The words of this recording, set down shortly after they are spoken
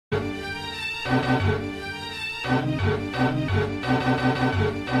Yo,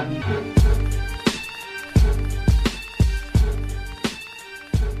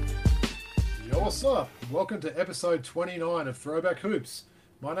 what's up? Welcome to episode 29 of Throwback Hoops.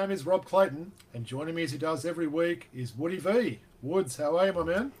 My name is Rob Clayton, and joining me as he does every week is Woody V. Woods, how are you, my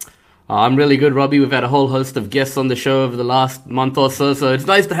man? I'm really good, Robbie. We've had a whole host of guests on the show over the last month or so it's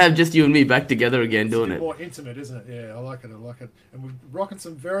nice to have just you and me back together again doing it. More intimate, isn't it? Yeah, I like it. And we're rocking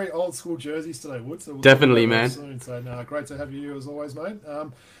some very old school jerseys today, Woods. So we'll Definitely, man. Soon. So, great to have you as always, mate.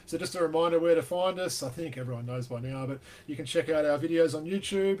 So just a reminder where to find us. I think everyone knows by now, but you can check out our videos on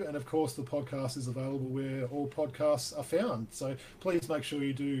YouTube, and of course the podcast is available where all podcasts are found. So please make sure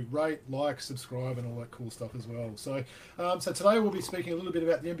you do rate, like, subscribe, and all that cool stuff as well. So, so today we'll be speaking a little bit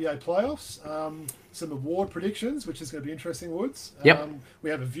about the NBA playoffs, some award predictions, which is going to be interesting, Woods. Yep. We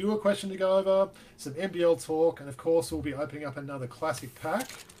have a viewer question to go over, some NBL talk, and of course we'll be opening up another classic pack.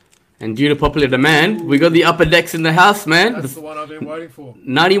 And due to popular demand, we got the Upper Decks in the house, man. That's the one I've been waiting for.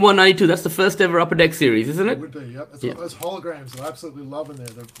 91-92, that's the first ever Upper Deck series, isn't it? It would be, yep. It's got those holograms I absolutely love in there,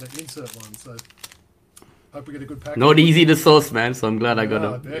 the insert one. So hope we get a good pack. Not easy to source, man, so I'm glad I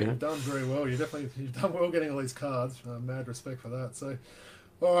got it. You've done very well. You've done well getting all these cards. Mad respect for that. So,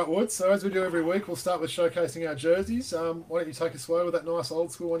 all right, Woods. So as we do every week, we'll start with showcasing our jerseys. Why don't you take us away with that nice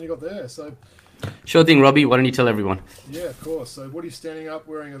old school one you got there? So. Sure thing, Robbie. Why don't you tell everyone? Yeah, of course. So Woody's standing up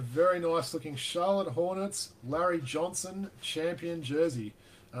wearing a very nice-looking Charlotte Hornets Larry Johnson champion jersey.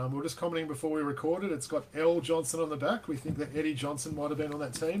 We were just commenting before we recorded, it's got L. Johnson on the back. We think that Eddie Johnson might have been on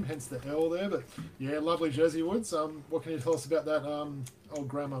that team, hence the L there. But, yeah, lovely jersey, Woods. What can you tell us about that old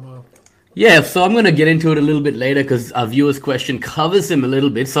grandmama? Yeah, so I'm going to get into it a little bit later because our viewer's question covers him a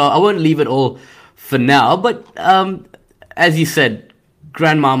little bit. So I won't leave it all for now. But as you said,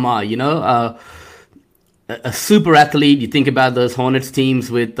 grandmama, you know, a super athlete. You think about those Hornets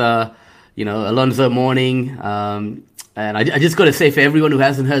teams with, Alonzo Mourning. And I just got to say, for everyone who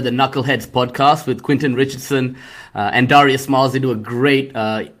hasn't heard the Knuckleheads podcast with Quentin Richardson and Darius Miles, they do a great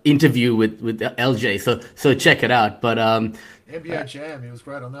interview with LJ. So check it out. But NBA Jam, he was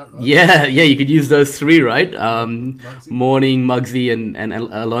great on that, right? Yeah, you could use those three, right? Mourning, Muggsy, and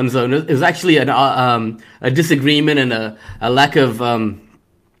Alonzo. And it was actually a disagreement and a lack of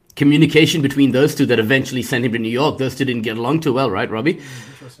communication between those two that eventually sent him to New York. Those two didn't get along too well, right, Robbie?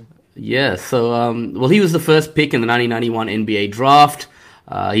 Interesting. Yeah, so, he was the first pick in the 1991 NBA draft.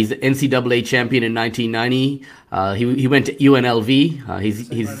 He's the NCAA champion in 1990. He went to UNLV.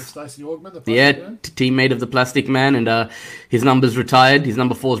 He's Stacey Augmon, the teammate of the Plastic Man, and his number's retired. His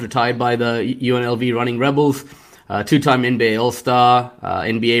number 4 is retired by the UNLV Running Rebels. Two-time NBA All-Star,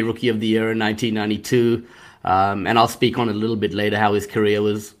 NBA Rookie of the Year in 1992. And I'll speak on it a little bit later how his career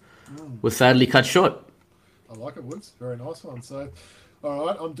was sadly cut short. I like it, Woods. Very nice one. So, all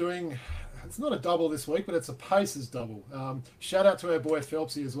right, I'm doing. It's not a double this week, but it's a Pacers double. Shout out to our boy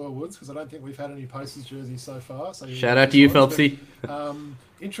Phelpsy as well, Woods, because I don't think we've had any Pacers jerseys so far. So shout out to you, Phelpsy.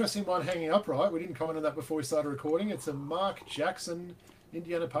 Interesting one hanging up, right? We didn't comment on that before we started recording. It's a Mark Jackson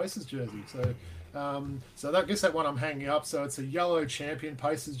Indiana Pacers jersey. So I guess that one I'm hanging up. So it's a yellow champion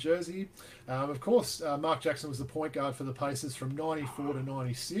Pacers jersey. Of course, Mark Jackson was the point guard for the Pacers from 94 to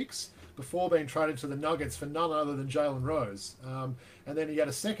 96. Before being traded to the Nuggets for none other than Jalen Rose. And then he had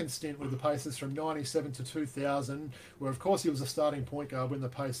a second stint with the Pacers from 97 to 2000, where, of course, he was a starting point guard when the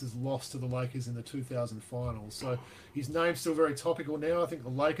Pacers lost to the Lakers in the 2000 finals. So his name's still very topical now. I think the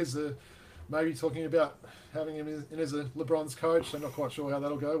Lakers are maybe talking about having him in as a LeBron's coach. I'm not quite sure how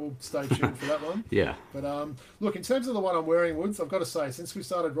that'll go. We'll stay tuned for that one. Yeah. But look, in terms of the one I'm wearing, Woods, I've got to say, since we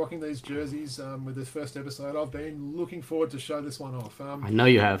started rocking these jerseys with this first episode, I've been looking forward to show this one off. I know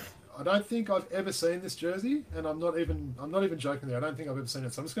you have. I don't think I've ever seen this jersey, and I'm not even joking there. I don't think I've ever seen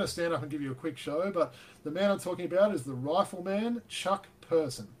it. So I'm just going to stand up and give you a quick show. But the man I'm talking about is the Rifleman, Chuck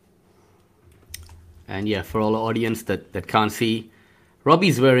Person. And yeah, for all the audience that can't see,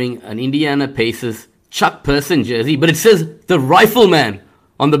 Robbie's wearing an Indiana Pacers Chuck Person jersey, but it says the Rifleman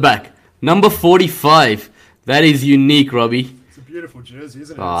on the back, number 45. That is unique, Robbie. It's a beautiful jersey,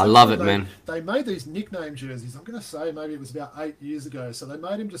 isn't it? Oh, I love it, man. They made these nickname jerseys, I'm going to say maybe it was about 8 years ago. So they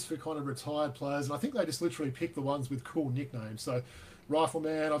made them just for kind of retired players. And I think they just literally picked the ones with cool nicknames. So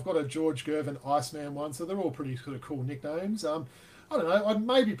Rifleman, I've got a George Gervin Iceman one. So they're all pretty sort of cool nicknames. I don't know. I'd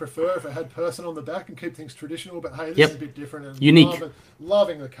maybe prefer if it had person on the back and keep things traditional. But hey, this is a bit different. And unique.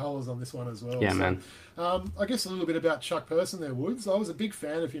 Loving the colours on this one as well. Yeah, so, man. I guess a little bit about Chuck Person there, Woods. I was a big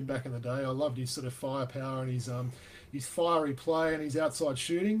fan of him back in the day. I loved his sort of firepower and his fiery play and his outside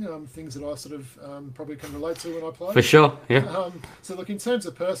shooting, things that I sort of probably can relate to when I play. For sure, yeah. So look, in terms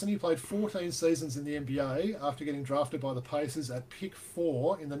of person, he played 14 seasons in the NBA after getting drafted by the Pacers at pick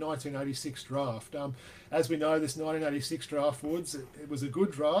 4 in the 1986 draft. As we know, this 1986 draft, Woods, it was a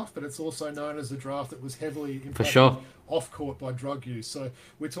good draft, but it's also known as a draft that was heavily impacted off court by drug use. So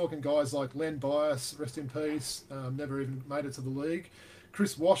we're talking guys like Len Bias, rest in peace, never even made it to the league.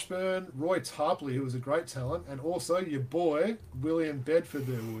 Chris Washburn, Roy Tarpley, who was a great talent, and also your boy William Bedford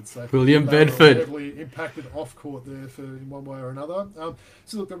there, Woods. So William Bedford, heavily impacted off court there in one way or another.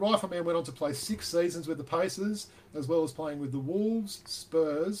 So look, the Rifleman went on to play 6 seasons with the Pacers, as well as playing with the Wolves,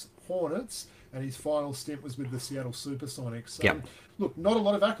 Spurs, Hornets, and his final stint was with the Seattle Supersonics. Look, not a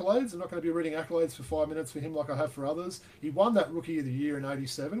lot of accolades. I'm not going to be reading accolades for 5 minutes for him like I have for others. He won that Rookie of the Year in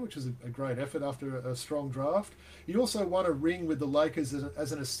 '87, which is a great effort after a strong draft. He also won a ring with the Lakers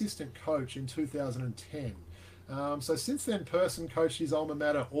as an assistant coach in 2010. So since then, Person coached his alma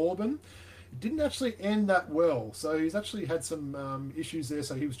mater, Auburn. It didn't actually end that well. So he's actually had some issues there.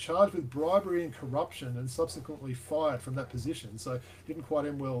 So he was charged with bribery and corruption and subsequently fired from that position. So didn't quite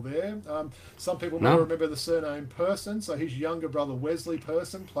end well there. Some people may remember the surname Person. So his younger brother, Wesley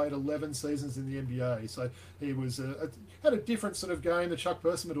Person, played 11 seasons in the NBA. So he was had a different sort of game. The Chuck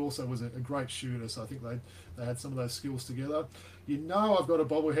Person, but also was a great shooter. So I think they had some of those skills together. You know I've got a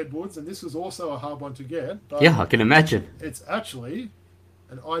bobblehead, Woods, and this was also a hard one to get. But yeah, I can imagine. It's actually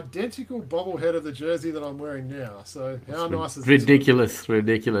an identical bobblehead of the jersey that I'm wearing now. So how nice is ridiculous, this?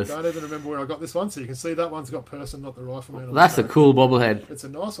 Ridiculous. I don't even remember where I got this one. So you can see that one's got Person, not the Rifleman. That's a cool bobblehead. It's a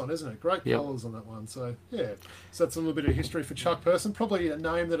nice one, isn't it? Great colours on that one. So yeah, so that's a little bit of history for Chuck Person. Probably a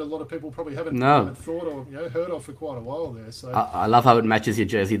name that a lot of people probably haven't thought or heard of for quite a while there. So I love how it matches your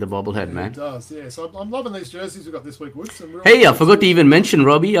jersey, the bobblehead, man. It does, yeah. So I'm loving these jerseys we've got this week, Woods. Hey, I forgot to even mention,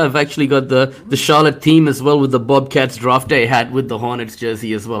 Robbie. I've actually got the Charlotte team as well with the Bobcats draft day hat with the Hornets jersey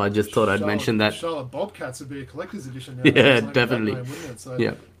as well. I just thought I'd mention that. Charlotte Bobcats would be a collector's edition now. Yeah, definitely. Name, wouldn't it? So,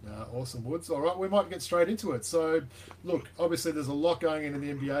 yeah. Awesome, Woods. All right, we might get straight into it. So, look, obviously there's a lot going on in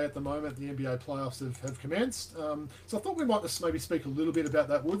the NBA at the moment. The NBA playoffs have commenced. So I thought we might just maybe speak a little bit about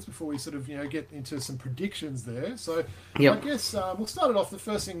that, Woods, before we sort of get into some predictions there. So I guess we'll start it off. The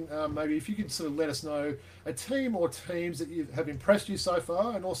first thing, maybe if you could sort of let us know a team or teams that have impressed you so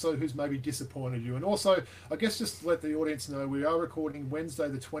far, and also who's maybe disappointed you. And also, I guess just to let the audience know, we are recording Wednesday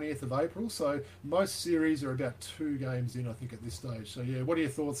the 20th of April, so most series are about 2 games in, I think, at this stage. So yeah, what are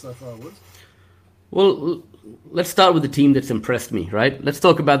your thoughts so far, Woods? Well, let's start with the team that's impressed me, right? Let's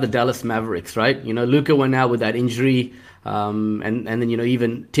talk about the Dallas Mavericks, right? Luka went out with that injury, and then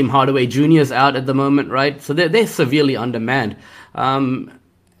even Tim Hardaway Jr. is out at the moment, right? So they're severely undermanned.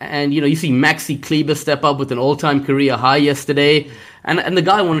 And you see Maxi Kleber step up with an all-time career high yesterday. And the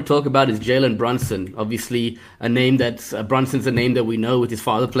guy I want to talk about is Jalen Brunson. Obviously, Brunson's a name that we know with his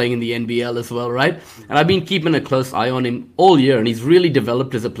father playing in the NBL as well, right? And I've been keeping a close eye on him all year, and he's really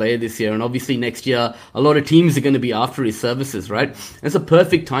developed as a player this year. And obviously next year, a lot of teams are going to be after his services, right? It's a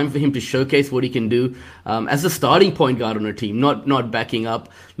perfect time for him to showcase what he can do as a starting point guard on a team, not backing up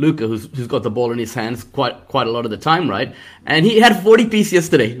Luka, who's got the ball in his hands quite a lot of the time, right? And he had 40 piece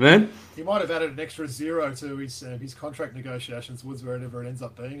yesterday, man. He might have added an extra 0 to his contract negotiations, Woods, wherever it ends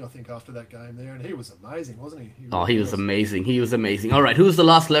up being, I think, after that game there. And he was amazing, wasn't he? He was amazing. He was amazing. All right, who's the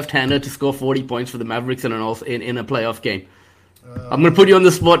last left-hander to score 40 points for the Mavericks in a playoff game? I'm going to put you on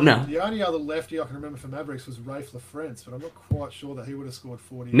the spot now. The only other lefty I can remember for Mavericks was Rafe LaFrentz, but I'm not quite sure that he would have scored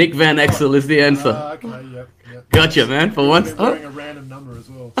 40. Nick Van Exel is the answer. Okay, yep. Gotcha, man, for once. Wearing a random number as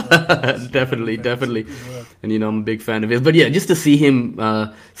well. So definitely. And, I'm a big fan of his. But, yeah, just to see him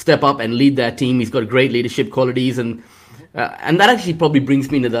step up and lead that team, he's got great leadership qualities. And that actually probably brings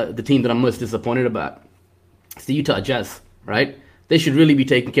me to the team that I'm most disappointed about. It's the Utah Jazz, right? They should really be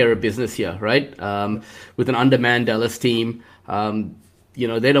taking care of business here, right? With an undermanned Dallas team.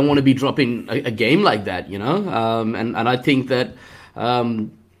 They don't want to be dropping a game like that, and I think that,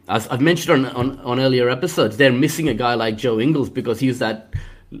 as I've mentioned on earlier episodes, they're missing a guy like Joe Ingles because he's that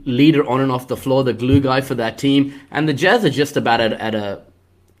leader on and off the floor, the glue guy for that team. And the Jazz are just about at a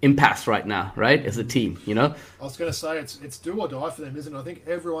impasse right now, right, as a team, I was going to say it's do or die for them, isn't it? I think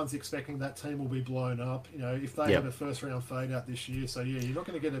everyone's expecting that team will be blown up, if they have a first round fade out this year. So, yeah, you're not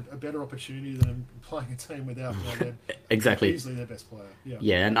going to get a better opportunity than playing a team without exactly easily their best player.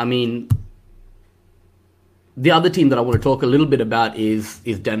 Yeah, and I mean, the other team that I want to talk a little bit about is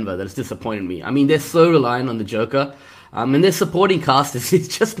Denver. That's disappointed me. I mean, they're so reliant on the Joker, and their supporting cast is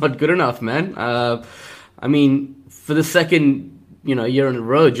just not good enough, man. I mean, for the second year in a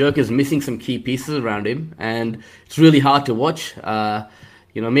row, Joker's missing some key pieces around him, and it's really hard to watch.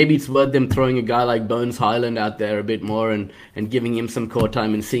 You know, maybe it's worth them throwing a guy like Bones Highland out there a bit more and giving him some court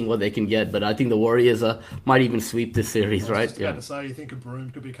time and seeing what they can get. But I think the Warriors might even sweep this series, I was right? just about to say, you think a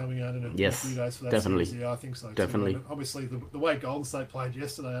Broome could be coming out in a Yes, few days for that definitely. series? Yeah, I think so too. Definitely. And obviously, the way Golden State played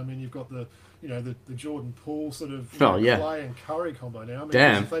yesterday, I mean, you've got the Jordan Poole sort of Clay and Curry combo now. I mean,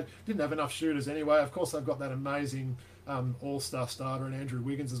 Damn. if they didn't have enough shooters anyway, of course they've got that amazing all-star starter and Andrew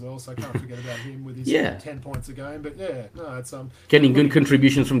Wiggins as well, so I can't forget about him with his 10 points a game. But yeah, no, it's getting good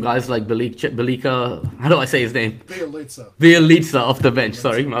contributions from guys like Belika. How do I say his name? Bielitsa off the bench.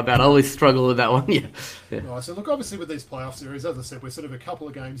 Sorry, my bad. I always struggle with that one. Yeah. Right, so look, obviously with these playoff series, as I said, we're sort of a couple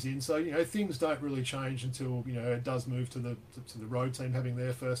of games in, so things don't really change until it does move to the road team having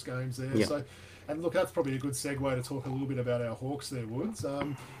their first games there. Yeah. So, and look, that's probably a good segue to talk a little bit about our Hawks there, Woods.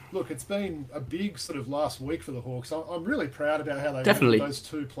 Look, it's been a big sort of last week for the Hawks. I'm really proud about how they Definitely. won those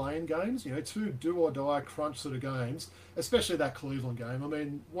two playing games. Two do-or-die crunch sort of games, especially that Cleveland game. I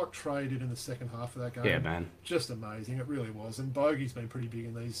mean, what Trey did in the second half of that game. Yeah, man. Just amazing. It really was. And Bogey's been pretty big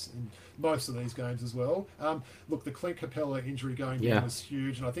in most of these games as well. Look, the Clint Capella injury going down was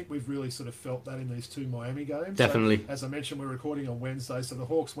huge, and I think we've really sort of felt that in these two Miami games. Definitely. So, as I mentioned, we're recording on Wednesday, so the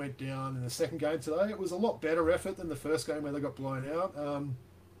Hawks went down in the second game today. It was a lot better effort than the first game where they got blown out.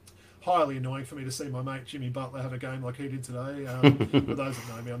 Highly annoying for me to see my mate Jimmy Butler have a game like he did today. For those that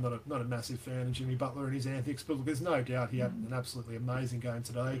know me, I'm not a massive fan of Jimmy Butler and his antics, but look, there's no doubt he had an absolutely amazing game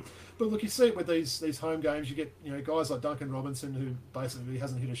today. But look, you see it with these home games. You get guys like Duncan Robinson, who basically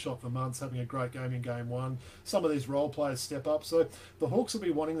hasn't hit a shot for months, having a great game in game one. Some of these role players step up, so the Hawks will be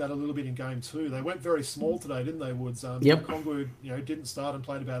wanting that a little bit in game two. They went very small today, didn't they, Woods? Yep. Kongwu, didn't start and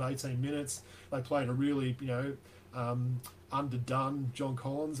played about 18 minutes. They played a really, underdone John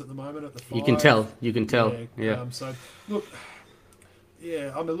Collins at the moment at the 5. You can tell. Yeah. So, look,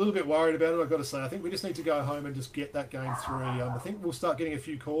 I'm a little bit worried about it, I've got to say. I think we just need to go home and just get that game through. I think we'll start getting a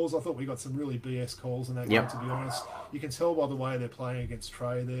few calls. I thought we got some really BS calls in that game, to be honest. You can tell by the way they're playing against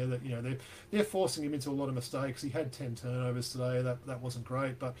Trey there that, they're forcing him into a lot of mistakes. He had 10 turnovers today. That wasn't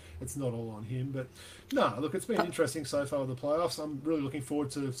great, but it's not all on him. But, no, look, it's been interesting so far with the playoffs. I'm really looking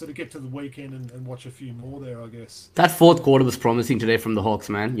forward to sort of get to the weekend and watch a few more there, I guess. That fourth quarter was promising today from the Hawks,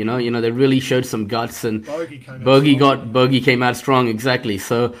 man. They really showed some guts, and Bogey came out strong, exactly.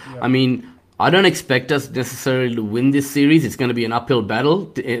 So, I mean, I don't expect us necessarily to win this series. It's going to be an uphill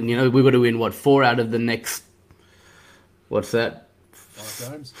battle. And, we've got to win, 4 out of the next, what's that?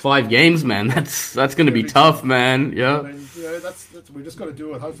 5 games. 5 games, man. That's going to be tough, man. Yeah. I mean, that's we just got to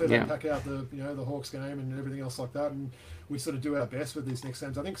do it. Hopefully they pack out the Hawks game and everything else like that, and we sort of do our best with these next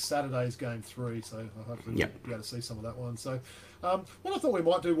games. I think Saturday's game 3, so I hope we'll be able to see some of that one. So, what I thought we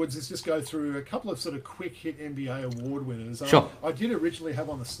might do, Woods, is just go through a couple of sort of quick hit NBA award winners. Sure. I did originally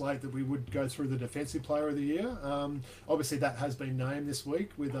have on the slate that we would go through the Defensive Player of the Year. Obviously, that has been named this week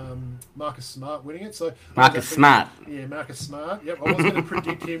with Marcus Smart winning it. So Marcus Smart. Yeah, Marcus Smart. Yep, I was going to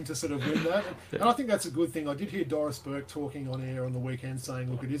predict him to sort of win that. And I think that's a good thing. I did hear Doris Burke talking on air on the weekend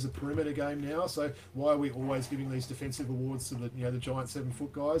saying, look, it is a perimeter game now, so why are we always giving these defensive awards to the giant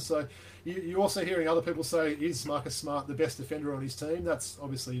 7-foot guys? So you're also hearing other people say, is Marcus Smart the best defender on his team? That's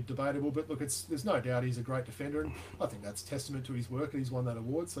obviously debatable, but look, there's no doubt he's a great defender, and I think that's testament to his work, and he's won that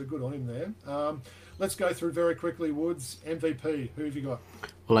award, so good on him there. Let's go through very quickly, Woods. MVP, who have you got?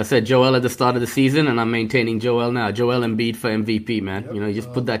 Well, I said Joel at the start of the season, and I'm maintaining Joel now. Joel Embiid for MVP, man. Yep.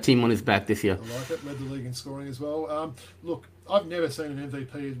 Just put that team on his back this year. I like it. Led the league in scoring as well. Look, I've never seen an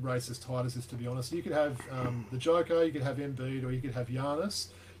MVP race as tight as this, to be honest. You could have the Joker, you could have Embiid, or you could have Giannis.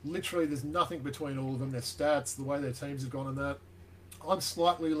 Literally, there's nothing between all of them. Their stats, the way their teams have gone in that. I'm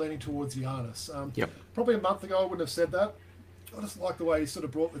slightly leaning towards Giannis. Probably a month ago, I wouldn't have said that. I just like the way he sort of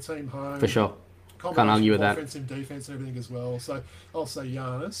brought the team home. For sure. Can't argue with that. Offense and defense and everything as well. So I'll say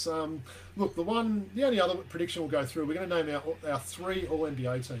Giannis. Look, the only other prediction we'll go through, we're going to name our 3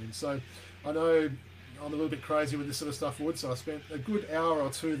 All-NBA teams. So I know I'm a little bit crazy with this sort of stuff, Wood, so I spent a good hour or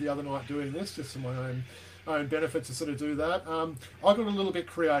 2 the other night doing this, just for my own benefit to sort of do that. I got a little bit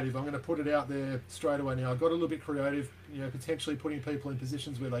creative. I'm going to put it out there straight away now. I got a little bit creative, potentially putting people in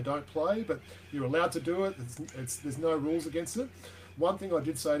positions where they don't play, but you're allowed to do it. There's no rules against it. One thing I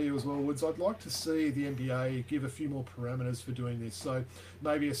did say to you as well, Woods, I'd like to see the NBA give a few more parameters for doing this. So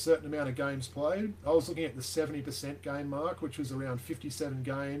maybe a certain amount of games played. I was looking at the 70% game mark, which was around 57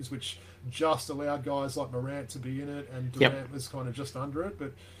 games, which just allowed guys like Morant to be in it, and Durant was kind of just under it.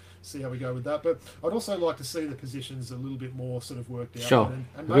 But see how we go with that. But I'd also like to see the positions a little bit more sort of worked out. Sure.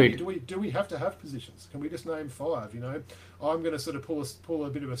 And maybe do we have to have positions? Can we just name 5? I'm going to sort of pull a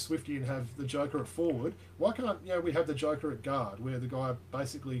bit of a Swifty and have the Joker at forward. Why can't we have the Joker at guard, where the guy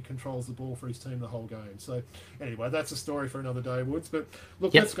basically controls the ball for his team the whole game? So anyway, that's a story for another day, Woods. But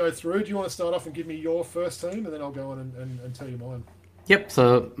look, let's go through. Do you want to start off and give me your first team, and then I'll go on and tell you mine? Yep.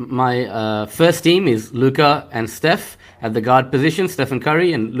 So my first team is Luka and Steph at the guard position, Stephen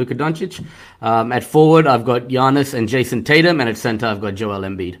Curry and Luka Doncic. At forward, I've got Giannis and Jason Tatum, and at center, I've got Joel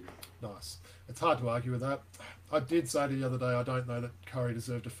Embiid. Nice. It's hard to argue with that. I did say the other day, I don't know that Curry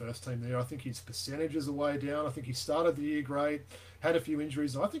deserved a first team there. I think his percentages are way down. I think he started the year great, had a few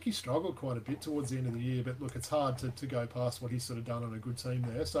injuries. I think he struggled quite a bit towards the end of the year, but look, it's hard to go past what he's sort of done on a good team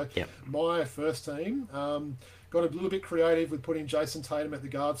there. So my first team, got a little bit creative with putting Jason Tatum at the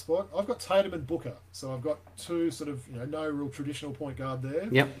guard spot. I've got Tatum and Booker, so I've got two sort of no real traditional point guard there.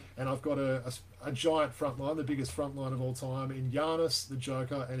 Yep. And I've got a giant front line, the biggest front line of all time, in Giannis, the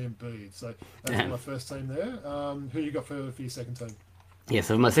Joker, and Embiid. So that's my first team there. Who you got for your second team? Yeah,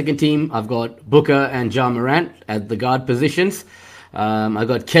 so my second team, I've got Booker and Ja Morant at the guard positions. I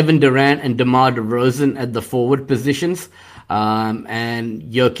got Kevin Durant and DeMar DeRozan at the forward positions. And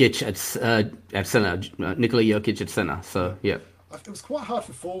Jokic at center, Nikola Jokic at center. So, yeah. It was quite hard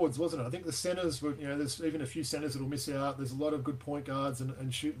for forwards, wasn't it? I think the centres were, there's even a few centres that will miss out. There's a lot of good point guards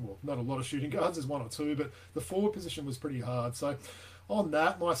and shooting, well, not a lot of shooting guards, there's one or two, but the forward position was pretty hard. So, on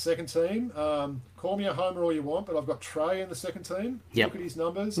that, my second team, call me a homer all you want, but I've got Trey in the second team. Yep. Look at his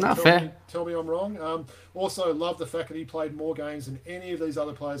numbers. Not fair. Tell me I'm wrong. Also, love the fact that he played more games than any of these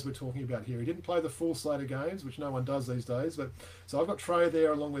other players we're talking about here. He didn't play the full slate of games, which no one does these days. But so I've got Trey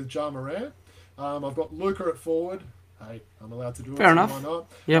there along with Ja Morant. I've got Luka at forward. Hey, I'm allowed to do it. Fair enough. Why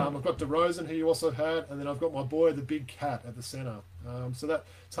not? Yep. I've got DeRozan, who you also had, and then I've got my boy, the big cat, at the centre. So that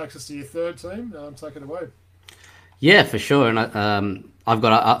takes us to your third team. Take it away. Yeah, for sure. And I've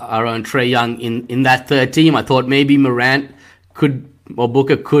got our own Trae Young in that third team. I thought maybe Morant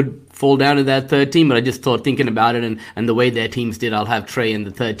Booker could fall down to that third team, but I just thought, thinking about it and the way their teams did, I'll have Trae in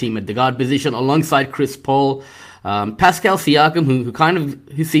the third team at the guard position alongside Chris Paul. Pascal Siakam,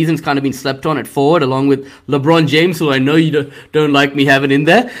 whose season's kind of been slept on at forward, along with LeBron James, who I know you don't like me having in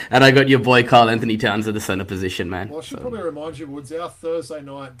there, and I got your boy Karl Anthony Towns at the center position, man. Well, I should probably remind you, Woods, our Thursday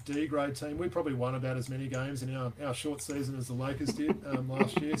night D grade team, we probably won about as many games in our short season as the Lakers did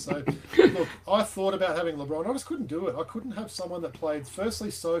last year. So, look, I thought about having LeBron. I just couldn't do it. I couldn't have someone that played, firstly,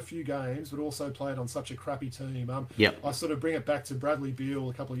 so few games, but also played on such a crappy team. I sort of bring it back to Bradley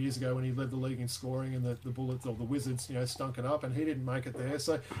Beal a couple of years ago when he led the league in scoring, and the Bullets or the Wizards, stunk it up, and he didn't make it there.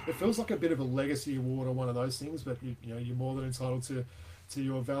 So it feels like a bit of a legacy award or one of those things, but you're more than entitled to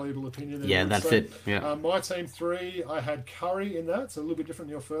your valuable opinion there. Yeah, that's it. Yeah. My team 3, I had Curry in that, so a little bit different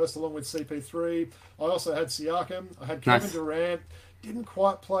than your first, along with CP3. I also had Siakam. I had Kevin Durant. Didn't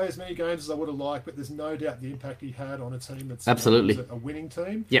quite play as many games as I would have liked, but there's no doubt the impact he had on a team that's absolutely a winning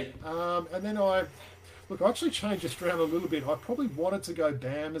team. Yep. And then I actually changed this around a little bit. I probably wanted to go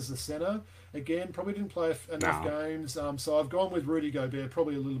Bam as the centre. Again, probably didn't play enough games. So I've gone with Rudy Gobert,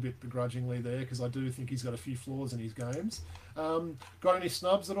 probably a little bit begrudgingly there, because I do think he's got a few flaws in his games. Got any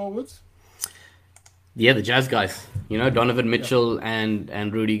snubs at all, Woods? Yeah, the Jazz guys. Donovan Mitchell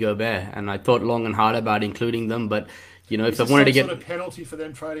and Rudy Gobert. And I thought long and hard about including them, but if I wanted to get sort of penalty for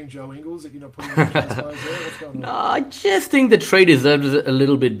them trading Joe Ingles that you're not putting in the Jazz players there. What's going on? No, I just think the trade deserves a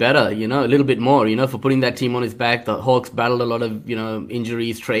little bit better, a little bit more, for putting that team on his back. The Hawks battled a lot of,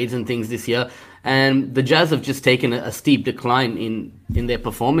 injuries, trades and things this year. And the Jazz have just taken a steep decline in their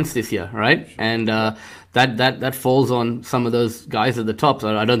performance this year, right? Sure. And that falls on some of those guys at the top.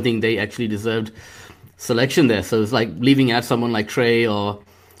 So I don't think they actually deserved selection there. So it's like leaving out someone like Trey or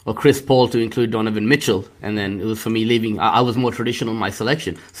Chris Paul to include Donovan Mitchell. And then it was for me I was more traditional in my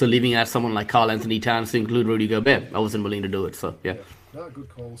selection. So leaving out someone like Karl Anthony Towns to include Rudy Gobert, I wasn't willing to do it. So, yeah. No, good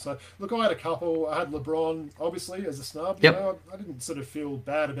call. So, look, I had a couple. I had LeBron, obviously, as a snub. Yep. I didn't sort of feel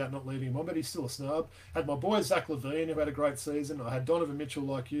bad about not leaving him on, but he's still a snub. Had my boy Zach LaVine, who had a great season. I had Donovan Mitchell,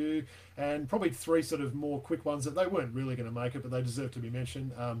 like you, and probably 3 sort of more quick ones that they weren't really going to make it, but they deserve to be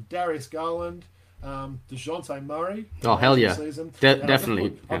mentioned. Darius Garland, DeJounte Murray. Oh, hell yeah.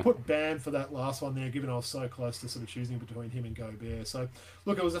 Definitely. I put Bam for that last one there, given I was so close to sort of choosing between him and Gobert. So,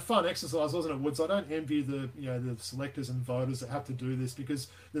 look, it was a fun exercise, wasn't it, Woods? I don't envy the selectors and voters that have to do this, because,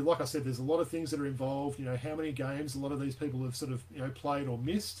 like I said, there's a lot of things that are involved. How many games a lot of these people have sort of played or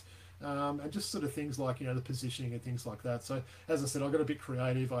missed. and just sort of things like, the positioning and things like that. So, as I said, I got a bit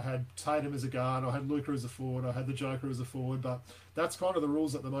creative. I had Tatum as a guard, I had Luka as a forward, I had the Joker as a forward, but that's kind of the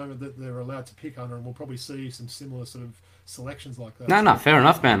rules at the moment that they're allowed to pick under, and we'll probably see some similar sort of selections like that. No, fair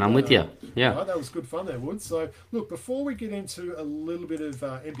enough, man. I'm with you. Yeah. Right, that was good fun there, Wood. So, look, before we get into a little bit of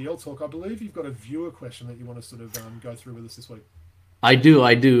NBL talk, I believe you've got a viewer question that you want to sort of go through with us this week. I do.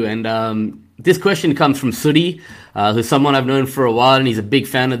 And this question comes from Sudi, who's someone I've known for a while, and he's a big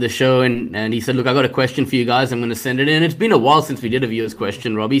fan of the show. And he said, look, I got a question for you guys. I'm going to send it in. It's been a while since we did a viewer's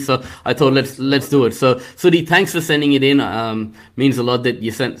question, Robbie, so I thought let's do it. So, Sudi, thanks for sending it in. Means a lot that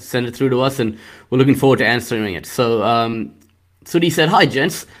you send it through to us, and we're looking forward to answering it. So, Sudi said, hi,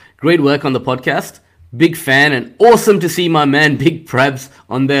 gents. Great work on the podcast. Big fan, and awesome to see my man Big Prabs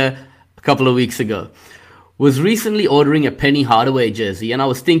on there a couple of weeks ago. Was recently ordering a Penny Hardaway jersey, and I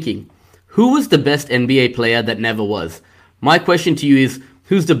was thinking, who was the best NBA player that never was? My question to you is,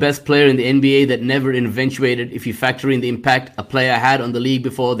 who's the best player in the NBA that never eventuated if you factor in the impact a player had on the league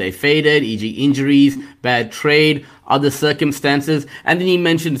before they faded, e.g. injuries, bad trade, other circumstances? And then he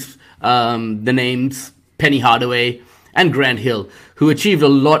mentions the names Penny Hardaway and Grant Hill, who achieved a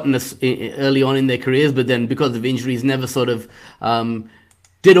lot early on in their careers, but then because of injuries never sort of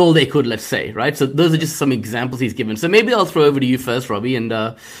did all they could, let's say, right? So those are just some examples he's given. So maybe I'll throw over to you first, Robbie, and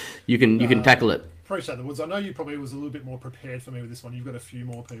you can tackle it. Appreciate the Woods. I know you probably was a little bit more prepared for me with this one. You've got a few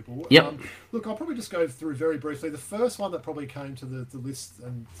more people. Yep. Look, I'll probably just go through very briefly. The first one that probably came to the list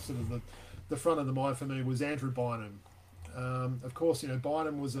and sort of the front of the mind for me was Andrew Bynum. Of course,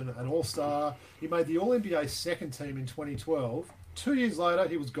 Bynum was an all-star. He made the All-NBA second team in 2012. 2 years later,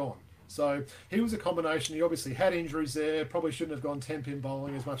 he was gone. So he was a combination. He obviously had injuries there. Probably shouldn't have gone 10-pin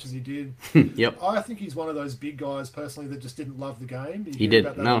bowling as much as he did. Yep. I think he's one of those big guys, personally, that just didn't love the game. He did.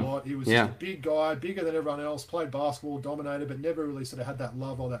 About that a lot. He was just a big guy, bigger than everyone else, played basketball, dominated, but never really sort of had that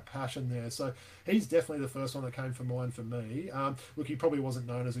love or that passion there. So he's definitely the first one that came to mind for me. Look, he probably wasn't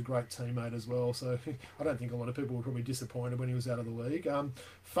known as a great teammate as well, so I don't think a lot of people were probably disappointed when he was out of the league.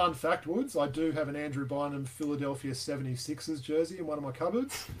 Fun fact, Woods, I do have an Andrew Bynum Philadelphia 76ers jersey in one of my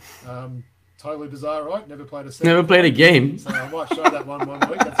cupboards. Totally bizarre, right? Never played a game. So I might show that one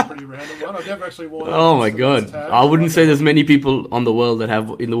week. That's a pretty random one. I've never actually worn it. Oh my god! I wouldn't say there's many people on the world that have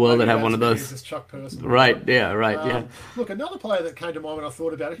one of those. It's Chuck Person. Right? Yeah. Right. Yeah. Look, another player that came to mind when I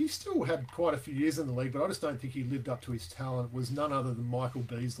thought about it. He still had quite a few years in the league, but I just don't think he lived up to his talent. Was none other than Michael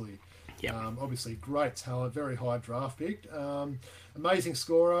Beasley. Yeah. Obviously, great talent, very high draft pick, amazing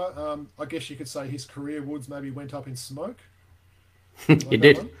scorer. I guess you could say his career, Woods, maybe went up in smoke. It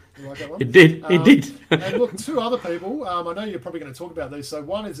did. You like that one? It did. It did. And look, two other people. I know you're probably going to talk about these. So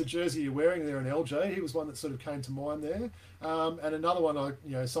one is the jersey you're wearing there in LJ. He was one that sort of came to mind there. And another one,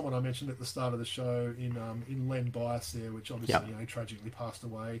 someone I mentioned at the start of the show in Len Bias there, which obviously tragically passed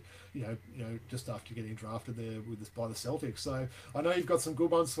away. Just after getting drafted there by the Celtics. So I know you've got some good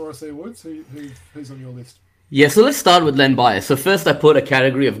ones for us there, Woods. Who's on your list? Yeah, so let's start with Len Bias. So first I put a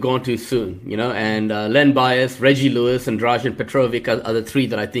category of gone too soon, and Len Bias, Reggie Lewis, and Dražen Petrovic are the three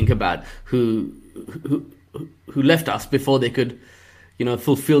that I think about who left us before they could,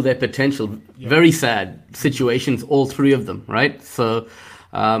 fulfill their potential. Yep. Very sad situations, all three of them, right? So,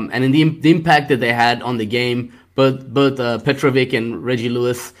 and in the impact that they had on the game, both Petrovic and Reggie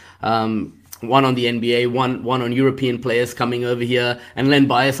Lewis, one on the NBA, one on European players coming over here, and Len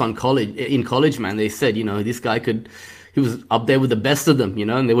Bias in college, man. They said, this guy he was up there with the best of them,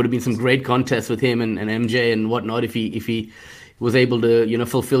 and there would have been some great contests with him and MJ and whatnot if he was able to,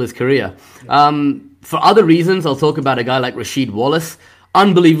 fulfill his career. For other reasons, I'll talk about a guy like Rasheed Wallace,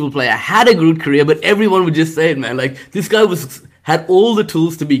 unbelievable player, had a good career, but everyone would just say it, man. Like, this guy had all the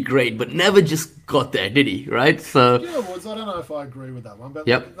tools to be great, but never just got there, did he? Right? So yeah, Woods, I don't know if I agree with that one, but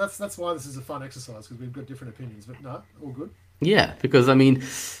yep. That's why this is a fun exercise, because we've got different opinions. But no, all good. Yeah, because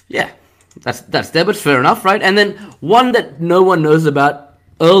that's there, but fair enough, right? And then one that no one knows about,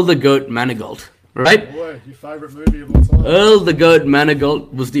 Earl the Goat Manigault, right? Oh boy, your favourite movie of all time. Earl the Goat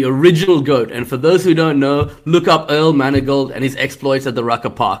Manigault was the original goat, and for those who don't know, look up Earl Manigault and his exploits at the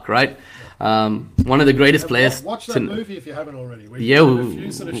Rucker Park, right? One of the greatest players. Watch that movie if you haven't already. A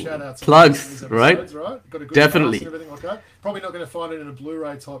few sort of shout-outs. Plugs, right? Got a good Definitely. cast and everything like that. Probably not going to find it in a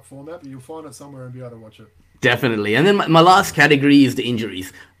Blu-ray type format, but you'll find it somewhere and be able to watch it. Definitely. And then my last category is the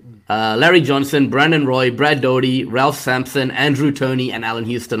injuries. Larry Johnson, Brandon Roy, Brad Doty, Ralph Sampson, Andrew Toney, and Allen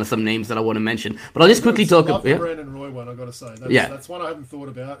Houston are some names that I want to mention. But I'll just quickly talk about the Brandon Roy one, I've got to say. That's one I hadn't thought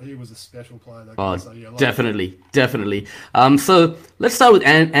about. He was a special player. That guy, so definitely. So let's start with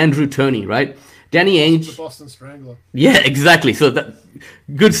Andrew Toney, right? Danny Ainge. The Boston Strangler. Yeah, exactly. So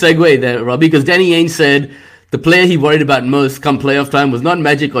good segue there, Robbie, because Danny Ainge said the player he worried about most come playoff time was not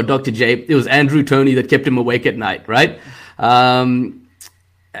Magic or Dr. J. It was Andrew Toney that kept him awake at night, right? And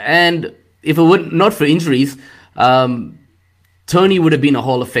if it were not for injuries, Toney would have been a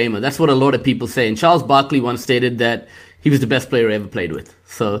Hall of Famer. That's what a lot of people say. And Charles Barkley once stated that he was the best player I ever played with.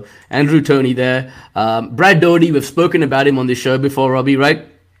 So Andrew Toney there. Brad Doherty, we've spoken about him on this show before, Robbie, right?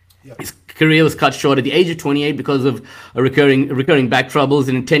 Yep. His career was cut short at the age of 28 because of recurring back troubles.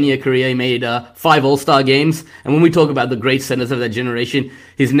 In a 10-year career, he made 5 All-Star games. And when we talk about the great centers of that generation,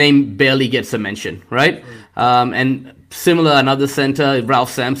 his name barely gets a mention, right? And similar, another center,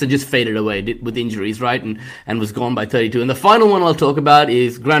 Ralph Sampson, just faded away with injuries, right? And was gone by 32. And the final one I'll talk about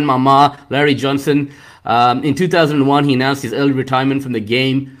is Grandmama, Larry Johnson. In 2001, he announced his early retirement from the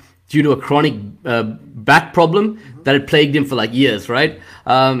game due to a chronic back problem that had plagued him for like years, right?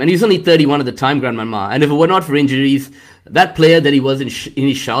 And he was only 31 at the time, Grandmama. And if it were not for injuries, that player that he was in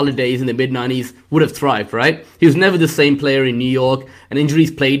his Charlotte days in the mid-90s would have thrived, right? He was never the same player in New York, and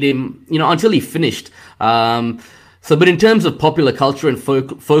injuries plagued him, until he finished. But in terms of popular culture and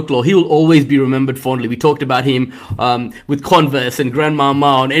folklore, he will always be remembered fondly. We talked about him with Converse and Grandmama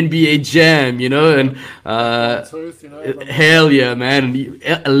on NBA Jam, and hell yeah, man,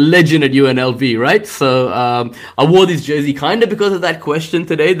 a legend at UNLV, right? So I wore this jersey kind of because of that question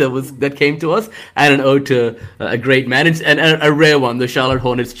today that came to us, and an ode to a great man, and a rare one, the Charlotte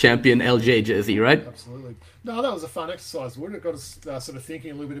Hornets champion LJ jersey, right? Absolutely. No, that was a fun exercise, Wood. It got us sort of thinking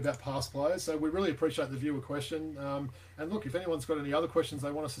a little bit about past players. So we really appreciate the viewer question. And look, if anyone's got any other questions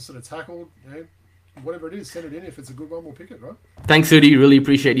they want us to sort of tackle, whatever it is, send it in. If it's a good one, we'll pick it, right? Thanks, Udi. Really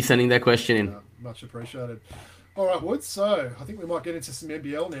appreciate you sending that question in. Much appreciated. All right, Wood. So I think we might get into some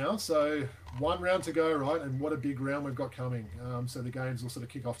NBL now. So one round to go, right? And what a big round we've got coming. So the games will sort of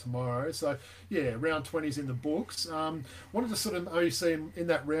kick off tomorrow. So yeah, round 20's in the books. Wanted to sort of maybe see in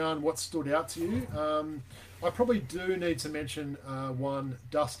that round what stood out to you. I probably do need to mention one,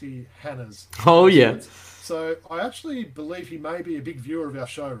 Dusty Hannahs. Oh, yeah. So I actually believe he may be a big viewer of our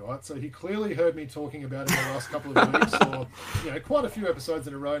show, right? So he clearly heard me talking about it in the last couple of weeks, or quite a few episodes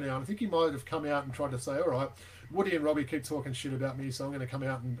in a row now. And I think he might have come out and tried to say, all right, Woody and Robbie keep talking shit about me, so I'm going to come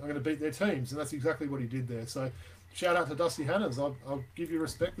out and I'm going to beat their teams. And that's exactly what he did there. So shout out to Dusty Hannahs. I'll give you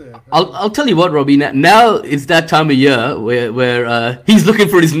respect there. I'll tell you what, Robbie. Now it's that time of year where he's looking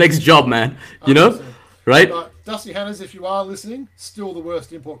for his next job, man. You 100%. Know? Right? But Dusty Hannahs, if you are listening, still the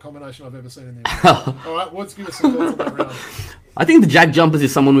worst import combination I've ever seen in the NBA. All right, Woods, give us some thoughts on that round. I think the Jack Jumpers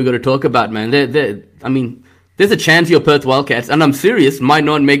is someone we've got to talk about, man. There's a chance your Perth Wildcats, and I'm serious, might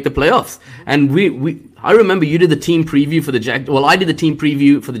not make the playoffs. And I remember you did the team preview for the Jack. Well, I did the team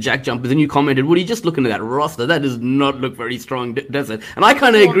preview for the Jack Jumpers, and you commented, "What are you just looking at that roster? That does not look very strong, does it?" And I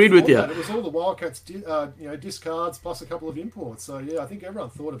kind of agreed with you. It was all the Wildcats, discards plus a couple of imports. So yeah, I think everyone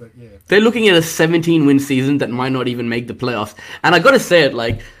thought of it. Yeah, they're looking at a 17-win season that might not even make the playoffs. And I got to say it,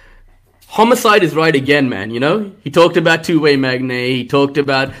 like, Homicide is right again, man. He talked about two-way Magnay. He talked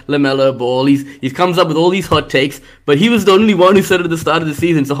about LaMelo Ball. He comes up with all these hot takes, but he was the only one who said it at the start of the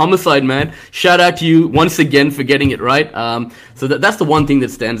season. So Homicide, man, shout out to you once again for getting it right. So that's the one thing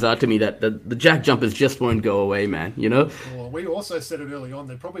that stands out to me, that the Jack Jumpers just won't go away, man. Well, we also said it early on.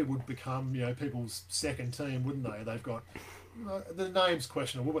 They probably would become, people's second team, wouldn't they? They've got the name's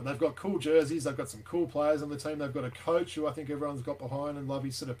questionable, but they've got cool jerseys. They've got some cool players on the team. They've got a coach who I think everyone's got behind and love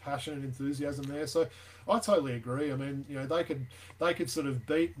his sort of passion and enthusiasm there. So I totally agree. I mean, they could sort of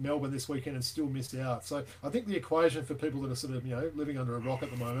beat Melbourne this weekend and still miss out. So I think the equation for people that are sort of living under a rock at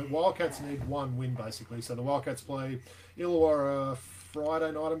the moment, Wildcats need one win basically. So the Wildcats play Illawarra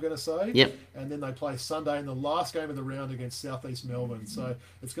Friday night, I'm going to say. Yep. And then they play Sunday in the last game of the round against Southeast Melbourne. So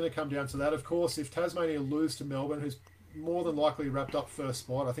it's going to come down to that. Of course, if Tasmania lose to Melbourne, who's more than likely wrapped up first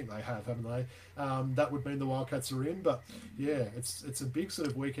spot. I think they have, haven't they? That would mean the Wildcats are in. But yeah, it's a big sort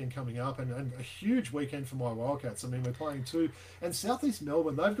of weekend coming up and a huge weekend for my Wildcats. I mean, we're playing two. And Southeast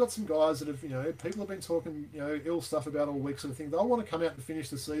Melbourne, they've got some guys that have, people have been talking, ill stuff about all week sort of thing. They'll want to come out and finish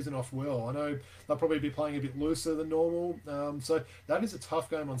the season off well. I know they'll probably be playing a bit looser than normal. So that is a tough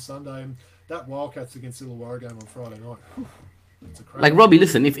game on Sunday. And that Wildcats against Illawarra game on Friday night. Whew, like, Robbie,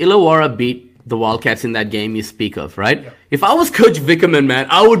 listen, if Illawarra beat the Wildcats in that game you speak of, right? Yeah. If I was Coach Vickerman, man,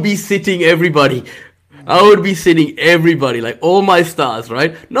 I would be sitting everybody. I would be sitting everybody, like all my stars,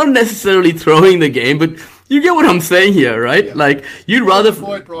 right? Not necessarily throwing the game, but you get what I'm saying here, right? Yeah. Like, you'd rather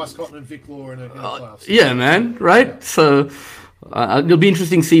avoid Bryce Cotton and Vic Law in a playoffs. Yeah, man, right? Yeah. So it'll be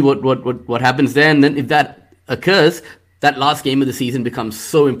interesting to see what happens there, and then if that occurs, that last game of the season becomes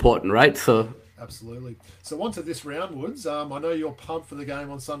so important, right? So Absolutely. So on to this round, Woods. I know you're pumped for the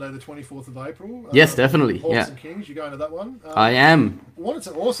game on Sunday, the 24th of April. Yes, definitely. Hawks Yeah, and Kings, you're going to that one. I am. Wanted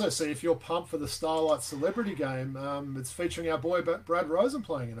to also see if you're pumped for the Starlight Celebrity game. It's featuring our boy Brad Rosen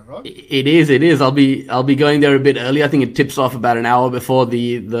playing in it, right? It is. I'll be going there a bit early. I think it tips off about an hour before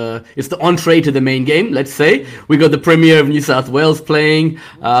it's the entree to the main game. Let's say we got the Premier of New South Wales playing.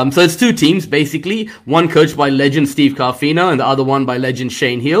 So it's two teams basically. One coached by legend Steve Carfino and the other one by legend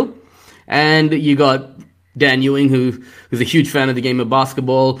Shane Heal. And you got Dan Ewing, who's a huge fan of the game of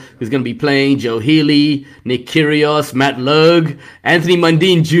basketball, who's going to be playing Joe Healy, Nick Kyrgios, Matt Logue, Anthony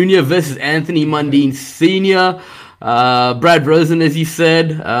Mundine Jr. versus Anthony Mundine Sr., Brad Rosen, as you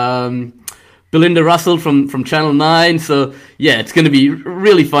said, Belinda Russell from Channel 9. So, yeah, it's going to be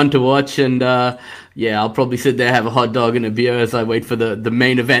really fun to watch. And, I'll probably sit there, have a hot dog and a beer as I wait for the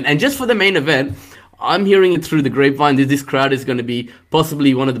main event. And just for the main event, I'm hearing it through the grapevine that this crowd is going to be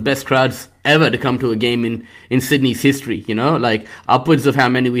possibly one of the best crowds ever to come to a game in Sydney's history, like upwards of how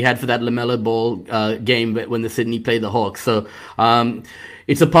many we had for that LaMelo Ball game when the Sydney played the Hawks. So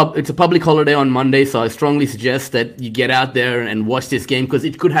it's a public holiday on Monday, so I strongly suggest that you get out there and watch this game because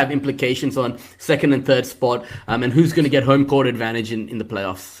it could have implications on second and third spot and who's going to get home court advantage in the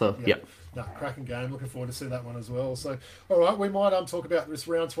playoffs. So, yeah. No, cracking game. Looking forward to see that one as well. So, all right, we might talk about this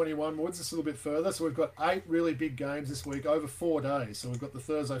round 21, Woods, just a little bit further. So we've got 8 really big games this week over 4 days. So we've got the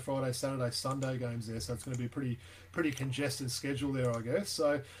Thursday, Friday, Saturday, Sunday games there. So it's going to be a pretty congested schedule there, I guess.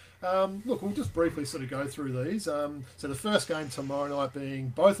 So, look, we'll just briefly sort of go through these. So the first game tomorrow night being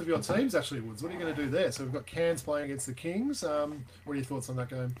both of your teams, actually, Woods. What are you going to do there? So we've got Cairns playing against the Kings. What are your thoughts on that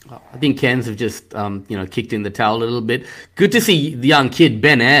game? I think Cairns have just, kicked in the towel a little bit. Good to see the young kid,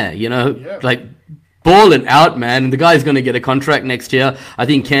 Ben Ayre, like balling out, man. And the guy's going to get a contract next year. I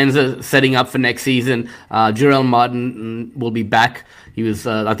think Cairns are setting up for next season. Jarrell Martin will be back. He was,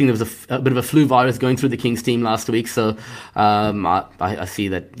 I think there was a bit of a flu virus going through the Kings team last week. So I see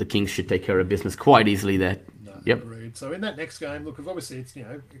that the Kings should take care of business quite easily there. No, yep. Agreed. So in that next game, look, obviously it's,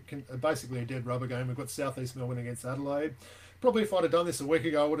 basically a dead rubber game. We've got South East Melbourne against Adelaide. Probably if I'd have done this a week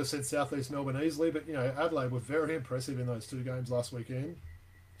ago, I would have said South East Melbourne easily. But, Adelaide were very impressive in those 2 games last weekend.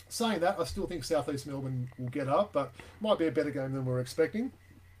 Saying that, I still think South East Melbourne will get up, but might be a better game than we're expecting.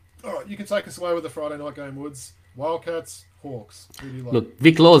 All right, you can take us away with the Friday night game, Woods. Wildcats, Hawks. Who do you like? Look,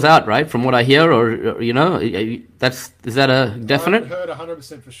 Vic Law's out, right? From what I hear, or is that a definite? I haven't heard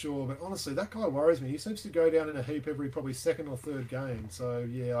 100% for sure, but honestly, that guy worries me. He seems to go down in a heap every probably second or third game. So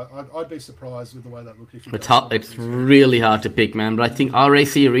yeah, I'd be surprised with the way that looked. It's really hard to pick, man. But I think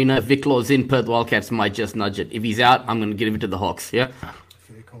RAC Arena, if Vic Law's in, Perth Wildcats might just nudge it. If he's out, I'm going to give it to the Hawks. Yeah.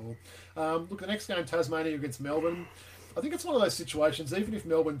 Fair call. Look, the next game, Tasmania against Melbourne. I think it's one of those situations, even if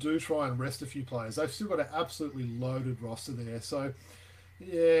Melbourne do try and rest a few players, they've still got an absolutely loaded roster there. So,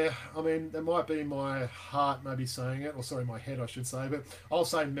 yeah, I mean, there might be my heart maybe saying it, or sorry, my head, I should say, but I'll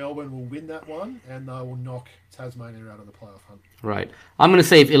say Melbourne will win that one and they will knock Tasmania out of the playoff hunt. Right. I'm going to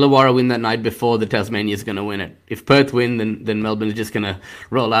say if Illawarra win that night before, the Tasmania is going to win it. If Perth win, then Melbourne is just going to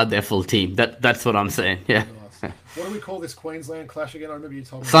roll out their full team. That's what I'm saying, yeah. What do we call this Queensland clash again? I remember you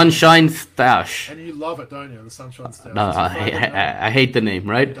told me. Sunshine Stoush. And you love it, don't you? The Sunshine Stoush. No, I hate the name,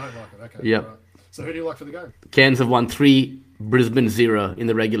 right? You don't like it, okay. Yep. Right. So who do you like for the game? Cairns have won 3, Brisbane 0 in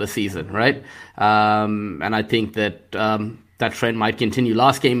the regular season, right? And I think that that trend might continue.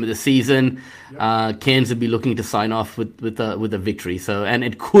 Last game of the season, Cairns would be looking to sign off with a victory. So, and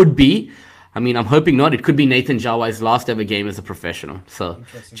it could be, I mean, I'm hoping not. It could be Nathan Jawai's last ever game as a professional. So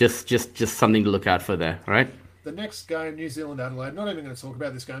just something to look out for there, right? The next game, New Zealand-Adelaide, not even going to talk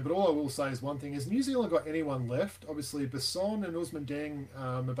about this game, but all I will say is one thing, is New Zealand got anyone left? Obviously, Basson and Usman Deng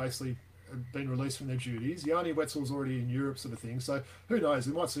are basically been released from their duties. Yanni Wetzel's already in Europe sort of thing. So who knows?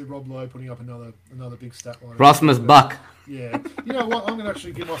 We might see Rob Lowe putting up another big stat line. Rasmus Buck. Yeah. You know what? I'm going to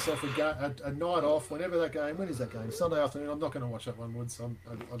actually give myself a night off whenever that game. When is that game? Sunday afternoon. I'm not going to watch that one, Woods.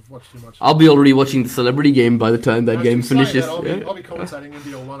 I've watched too much. I'll be already watching the celebrity game by the time that game finishes. I'll be commentating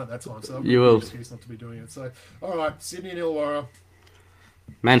NBL 1 at that time. So you will. Excuse not to be doing it. So, all right. Sydney and Illawarra.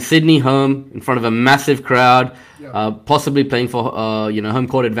 Man, Sydney home in front of a massive crowd, Yeah. possibly playing for home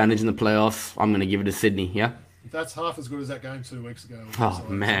court advantage in the playoffs. I'm going to give it to Sydney. Yeah. If that's half as good as that game 2 weeks ago. Oh,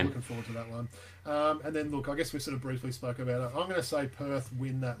 man. I'm looking forward to that one. And then, look, I guess we sort of briefly spoke about it. I'm going to say Perth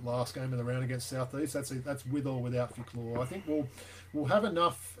win that last game of the round against South East. That's with or without Vic Law. I think we'll have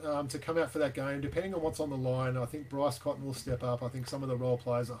enough to come out for that game, depending on what's on the line. I think Bryce Cotton will step up. I think some of the role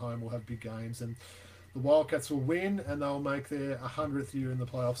players at home will have big games. And the Wildcats will win, and they'll make their 100th year in the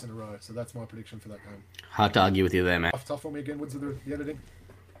playoffs in a row. So that's my prediction for that game. Hard to argue with you there, man. Tough for me again, Woods, with the editing.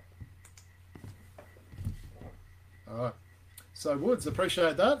 All right. So, Woods,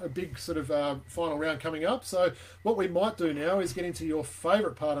 appreciate that. A big sort of final round coming up. So, what we might do now is get into your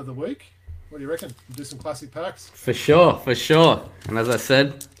favourite part of the week. What do you reckon? Do some classic packs? For sure, for sure. And as I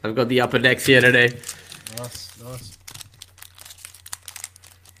said, I've got the upper decks here today. Nice.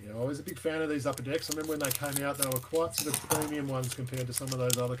 Yeah, I was a big fan of these upper decks. I remember when they came out, they were quite sort of premium ones compared to some of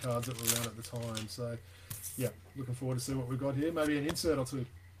those other cards that were around at the time. So, yeah, looking forward to see what we've got here. Maybe an insert or two.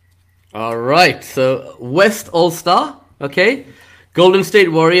 All right, so West All-Star, okay. Golden State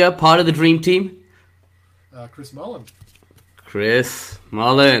Warrior, part of the Dream Team. Chris Mullin. Chris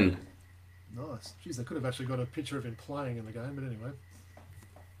Mullin. Nice. Jeez, they could have actually got a picture of him playing in the game, but anyway.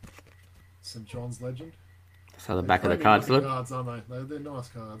 St. John's legend. That's how the back of the cards look. Cards, aren't they? They're nice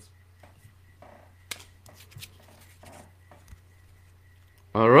cards.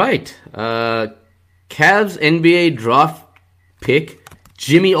 All right. Cavs NBA draft pick,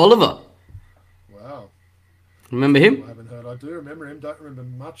 Jimmy Oliver. Wow. Remember him? I haven't heard. I do remember him. Don't remember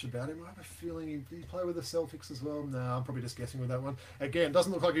much about him. I have a feeling he played with the Celtics as well. No, I'm probably just guessing with that one. Again,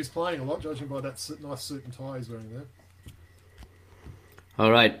 doesn't look like he's playing a lot, judging by that nice suit and tie he's wearing there.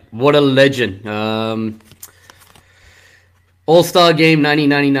 All right. What a legend. All-Star Game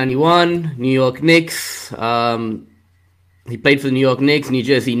 1990-91, New York Knicks. He played for the New York Knicks, New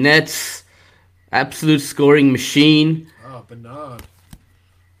Jersey Nets. Absolute scoring machine.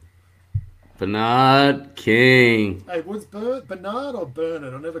 Bernard King. Hey, was Bernard or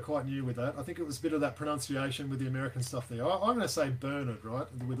Bernard? I never quite knew with that. I think it was a bit of that pronunciation with the American stuff there. I'm going to say Bernard, right?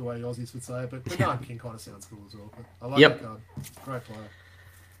 With the way Aussies would say it. But Bernard King kind of sounds cool as well. But I like that card. Great player.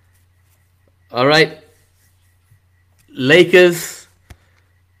 All right. Lakers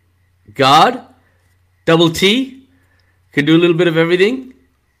guard. Double T. Can do a little bit of everything.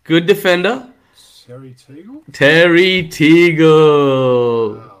 Good defender. Terry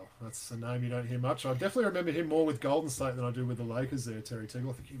Teagle. Wow. That's a name you don't hear much. I definitely remember him more with Golden State than I do with the Lakers there, Terry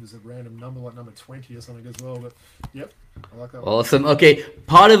Teagle. I think he was a random number, like number 20 or something as well. But, yep, I like that one. Awesome. Okay,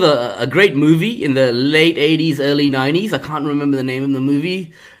 part of a great movie in the late 80s, early 90s. I can't remember the name of the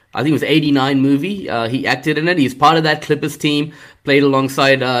movie. I think it was 89 movie. He acted in it. He's part of that Clippers team, played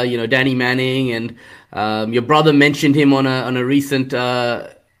alongside, Danny Manning. And your brother mentioned him on a recent show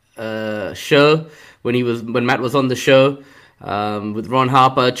when Matt was on the show. With Ron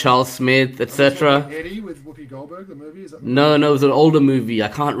Harper, Charles Smith, etc. Eddie with Whoopi Goldberg, the movie? Is that No, it was an older movie. I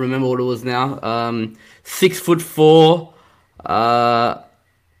can't remember what it was now. 6'4".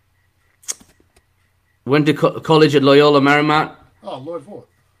 Went to college at Loyola Marymount. Oh, Lloyd Vaught.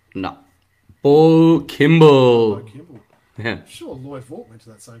 No. Bo Kimball. Bo Kimball. Yeah. I'm sure Lloyd Vaught went to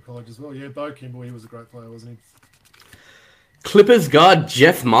that same college as well. Yeah, Bo Kimball, he was a great player, wasn't he? Clippers guard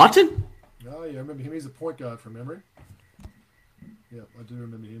Jeff Martin. Oh, yeah, I remember him. He's a point guard from memory. Yeah, I do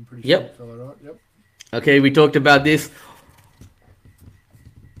remember him. Pretty Yep. short fella, right? Yep. Okay, we talked about this.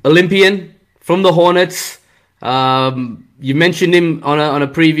 Olympian from the Hornets. You mentioned him on a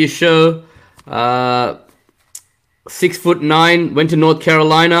previous show. 6'9", went to North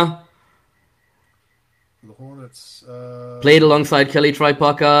Carolina. The Hornets. Played alongside Kelly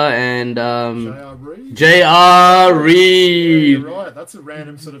Tripucka and J.R. Reid. J.R. Reid. Yeah, right. That's a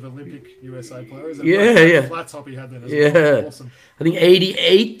random sort of Olympic USA player, isn't Yeah, it? yeah. Flat top he had then as Yeah. well. Awesome. I think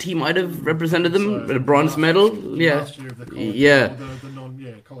 88 he might have represented them with a bronze medal. Yeah. Last year of the college, Yeah.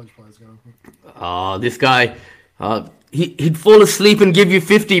 the college players going. Oh, this guy. He'd fall asleep and give you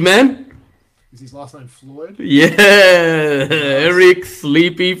 50, man. Is his last name Floyd? Yeah. Eric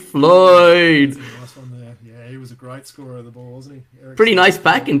Sleepy Floyd. That's a nice one there. Yeah, he was a great scorer of the ball, wasn't he? Eric Pretty Sleepy nice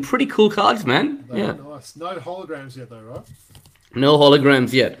back Floyd. and pretty cool cards, man. They Yeah. were nice. No holograms yet, though, right? No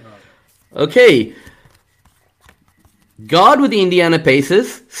holograms yet. No. Okay. Guard with the Indiana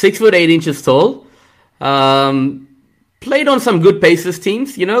Pacers, 6'8" tall. Played on some good Pacers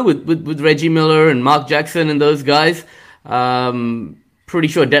teams, with Reggie Miller and Mark Jackson and those guys. Pretty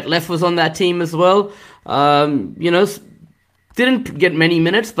sure Detlef was on that team as well. Didn't get many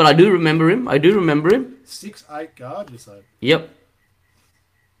minutes, but I do remember him. 6'8" guard, you say? Yep.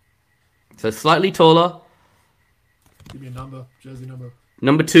 So slightly taller. Give me a number, jersey number.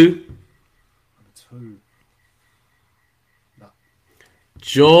 Number 2. Number 2. No.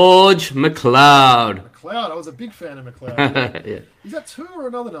 George McLeod. McLeod, I was a big fan of McLeod. Yeah. Is that 2 or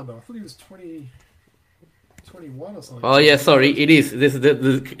another number? I thought he was 21 or something. Oh yeah, sorry, it is.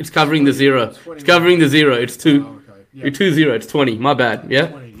 It's covering the 0. It's covering the 0. It's 2. Oh, okay. Yeah. You're 2-0. It's 20. My bad. Yeah.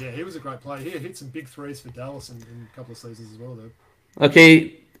 20. Yeah, he was a great player. He hit some big threes for Dallas in a couple of seasons as well, though.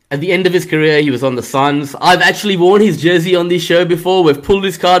 Okay. At the end of his career, he was on the Suns. I've actually worn his jersey on this show before. We've pulled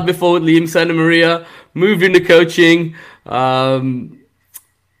his card before with Liam Santa Maria. Moved into coaching.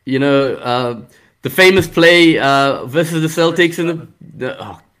 The famous play versus the Celtics in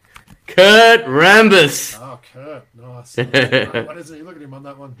Kurt Rambis. Oh, Kurt. Nice. What is it? Look at him on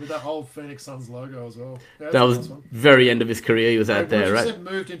that one with that old Phoenix Suns logo as well. Yeah, that was very end of his career. He was out there, right? You said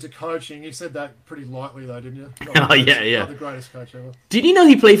moved into coaching. You said that pretty lightly, though, didn't you? Yeah. Not the greatest coach ever. Did you know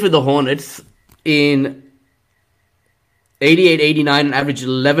he played for the Hornets in 88-89 and averaged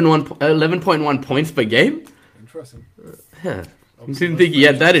 11.1 points per game? Interesting. Yeah. I didn't think he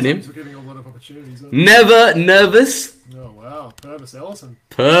had that in him. Getting a lot of opportunities. Never nervous. Oh, wow. Purvis Ellison.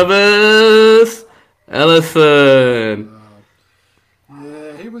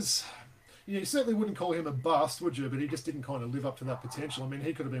 Yeah, he was... You certainly wouldn't call him a bust, would you? But he just didn't kind of live up to that potential. I mean,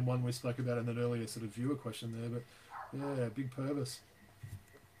 he could have been one we spoke about in that earlier sort of viewer question there. But, yeah, big Purvis.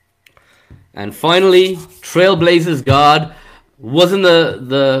 And finally, Trailblazers guard. Wasn't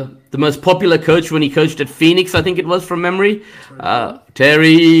the most popular coach when he coached at Phoenix, I think it was, from memory.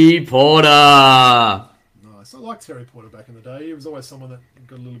 Terry Porter. Nice. I liked Terry Porter back in the day. He was always someone that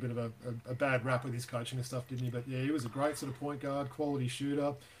got a little bit of a bad rap with his coaching and stuff, didn't he? But yeah, he was a great sort of point guard, quality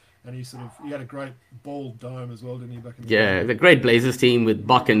shooter, and he had a great bald dome as well, didn't he? Back in the day? The great Blazers team with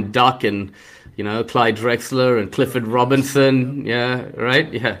Buck and Duck and Clyde Drexler and Clifford Robinson. Yep. Yeah,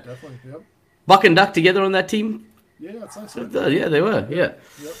 right. Yeah, definitely. Yep. Buck and Duck together on that team. Yeah, I'd say so. Yeah, they were. Yeah.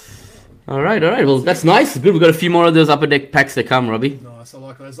 Yep. All right. Well, that's nice. Good. We've got a few more of those upper deck packs to come, Robbie. Nice. I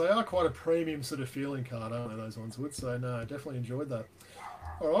like those. They are quite a premium sort of feeling card, aren't they? Those ones would. So no, definitely enjoyed that.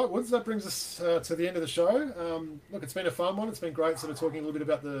 All right, Woods, that brings us to the end of the show. Look, it's been a fun one. It's been great sort of talking a little bit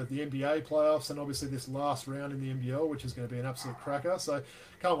about the NBA playoffs and obviously this last round in the NBL, which is going to be an absolute cracker. So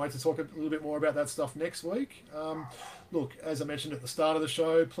can't wait to talk a little bit more about that stuff next week. Look, as I mentioned at the start of the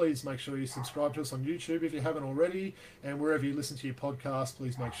show, please make sure you subscribe to us on YouTube if you haven't already. And wherever you listen to your podcast,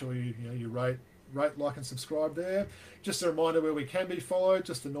 please make sure you rate, like, and subscribe there. Just a reminder where we can be followed,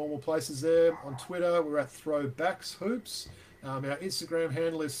 just the normal places there. On Twitter, we're at Throwbacks Hoops. Our Instagram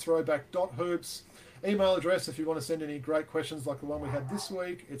handle is throwback.hoops. Email address, if you want to send any great questions like the one we had this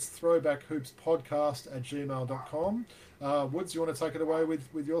week, it's throwbackhoopspodcast@gmail.com. Woods, you want to take it away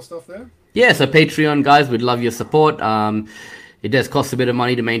with your stuff there? Yeah, so Patreon, guys, we'd love your support. It does cost a bit of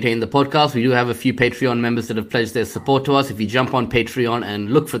money to maintain the podcast. We do have a few Patreon members that have pledged their support to us. If you jump on Patreon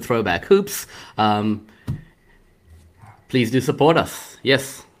and look for Throwback Hoops, please do support us.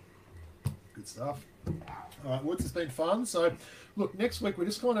 Yes. Good stuff. All right, Woods, it's been fun. So, look, next week we're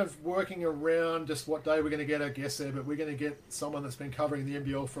just kind of working around just what day we're going to get our guests there, but we're going to get someone that's been covering the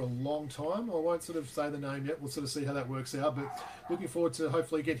NBL for a long time. I won't sort of say the name yet. We'll sort of see how that works out, but looking forward to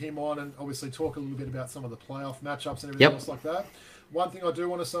hopefully get him on and obviously talk a little bit about some of the playoff matchups and everything else like that. One thing I do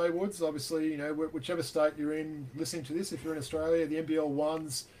want to say, Woods, obviously, whichever state you're in listening to this, if you're in Australia, the NBL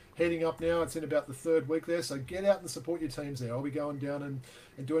 1's heading up now. It's in about the third week there, so get out and support your teams there. I'll be going down and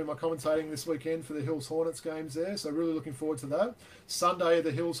doing my commentating this weekend for the Hills Hornets games there, so really looking forward to that. Sunday,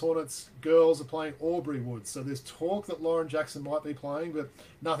 the Hills Hornets girls are playing Albury Woods, so there's talk that Lauren Jackson might be playing, but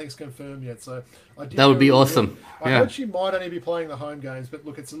nothing's confirmed yet. So that would be awesome. I heard she might only be playing the home games, but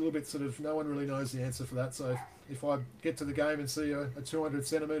look, it's a little bit sort of, no one really knows the answer for that, so if I get to the game and see a 200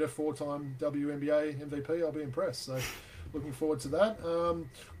 centimetre, 4-time WNBA MVP, I'll be impressed. So looking forward to that.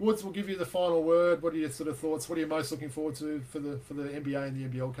 Woods will give you the final word. What are your sort of thoughts? What are you most looking forward to for the NBA and the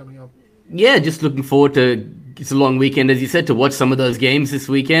NBL coming up? Yeah, just looking forward to, it's a long weekend, as you said, to watch some of those games this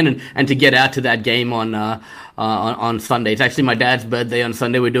weekend and to get out to that game on Sunday. It's actually my dad's birthday on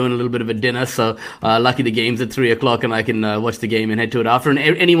Sunday. We're doing a little bit of a dinner, so lucky the game's at 3:00 and I can watch the game and head to it after. And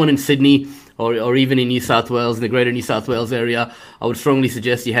anyone in Sydney or even in New South Wales, in the greater New South Wales area, I would strongly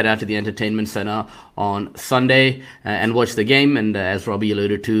suggest you head out to the Entertainment Centre on Sunday and watch the game. And as Robbie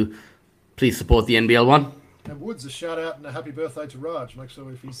alluded to, please support the NBL 1. And Woods, a shout out and a happy birthday to Raj. Make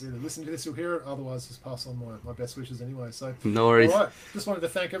sure if he's either listening to this, you'll hear it. Otherwise, just pass on my best wishes anyway. So no worries. All right. Just wanted to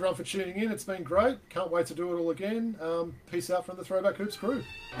thank everyone for tuning in. It's been great. Can't wait to do it all again. Peace out from the Throwback Hoops crew.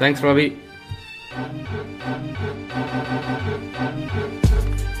 Thanks, Robbie.